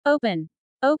Open.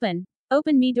 Open.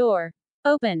 Open me door.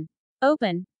 Open.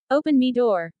 Open. Open me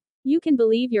door. You can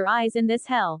believe your eyes in this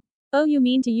hell. Oh, you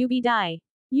mean to you be die.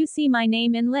 You see my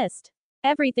name in list.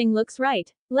 Everything looks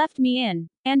right. Left me in.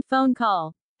 And phone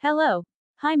call. Hello.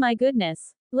 Hi, my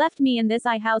goodness. Left me in this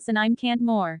I house and I'm can't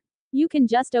more. You can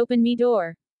just open me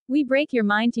door. We break your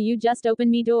mind to you just open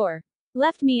me door.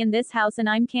 Left me in this house and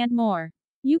I'm can't more.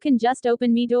 You can just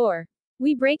open me door.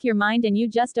 We break your mind and you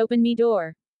just open me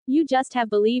door. You just have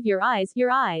believe your eyes,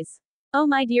 your eyes. Oh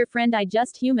my dear friend, I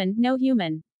just human, no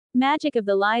human. Magic of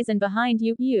the lies and behind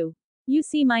you, you. You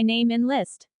see my name in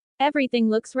list. Everything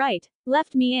looks right.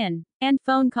 Left me in. And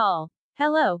phone call.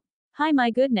 Hello. Hi, my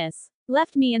goodness.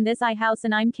 Left me in this I house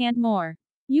and I'm can't more.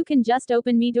 You can just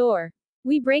open me door.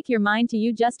 We break your mind to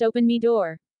you just open me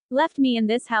door. Left me in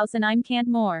this house and I'm can't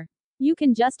more. You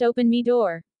can just open me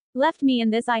door. Left me in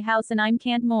this I house and I'm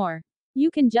can't more. You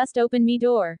can just open me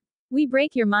door. We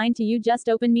break your mind to you just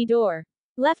open me door.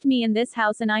 Left me in this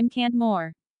house and I'm can't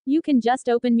more. You can just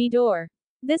open me door.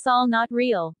 This all not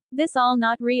real. This all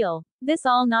not real. This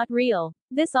all not real.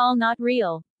 This all not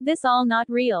real. This all not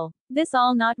real. This all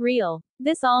not real.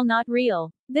 This all not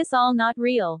real. This all not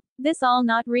real. This all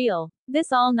not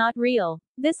real.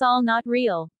 This all not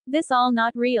real. This all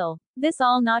not real. This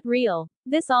all not real.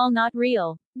 This all not real. This all not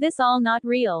real. This all not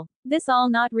real. This all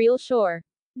not real sure.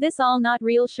 This all not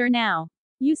real sure now.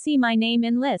 You see my name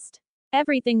in list.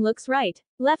 Everything looks right.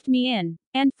 Left me in.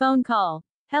 And phone call.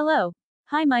 Hello.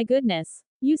 Hi, my goodness.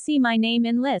 You see my name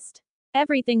in list.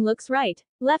 Everything looks right.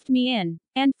 Left me in.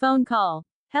 And phone call.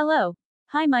 Hello.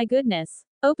 Hi, my goodness.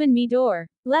 Open me door.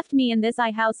 Left me in this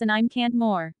I house and I'm can't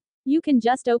more. You can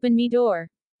just open me door.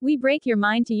 We break your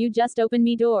mind to you just open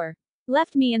me door.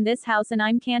 Left me in this house and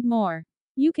I'm can't more.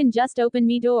 You can just open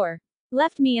me door.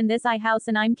 Left me in this I house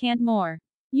and I'm can't more.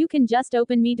 You can just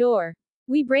open me door.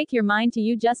 We break your mind to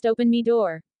you just open me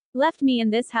door. Left me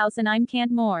in this house and I'm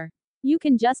can't more. You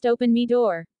can just open me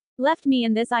door. Left me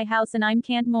in this I house and I'm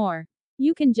can't more.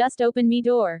 You can just open me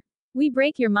door. We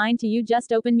break your mind to you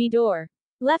just open me door.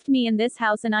 Left me in this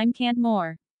house and I'm can't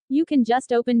more. You can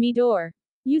just open me door.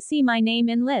 You see my name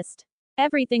in list.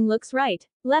 Everything looks right.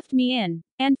 Left me in.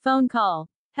 And phone call.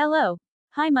 Hello.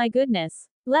 Hi, my goodness.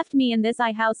 Left me in this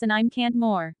I house and I'm can't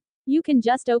more. You can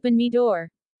just open me door.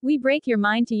 We break your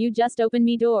mind to you just open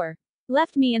me door.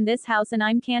 Left me in this house and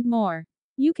I'm can't more.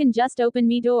 You can just open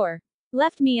me door.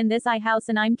 Left me in this I house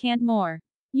and I'm can't more.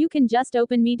 You can just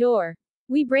open me door.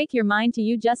 We break your mind to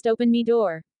you just open me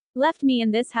door. Left me in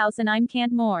this house and I'm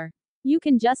can't more. You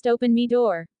can just open me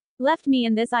door. Left me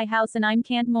in this I house and I'm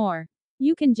can't more.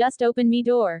 You can just open me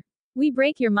door. We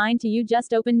break your mind to you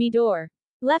just open me door.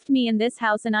 Left me in this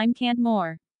house and I'm can't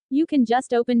more. You can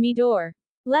just open me door.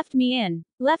 Left me in.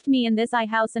 Left me in this I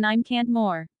house and I'm can't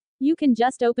more. You can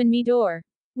just open me door.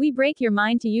 We break your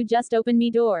mind to you just open me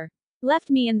door.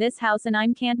 Left me in this house and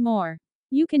I'm can't more.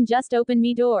 You can just open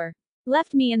me door.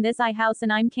 Left me in this I house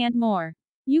and I'm can't more.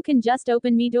 You can just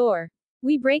open me door.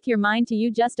 We break your mind to you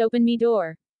just open me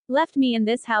door. Left me in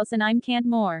this house and I'm can't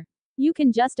more. You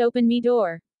can just open me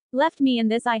door. Left me in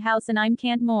this I house and I'm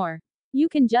can't more. You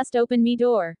can just open me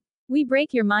door. We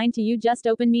break your mind to you just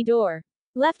open me door.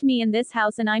 Left me in this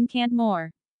house and I'm can't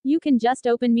more. You can just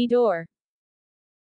open me door.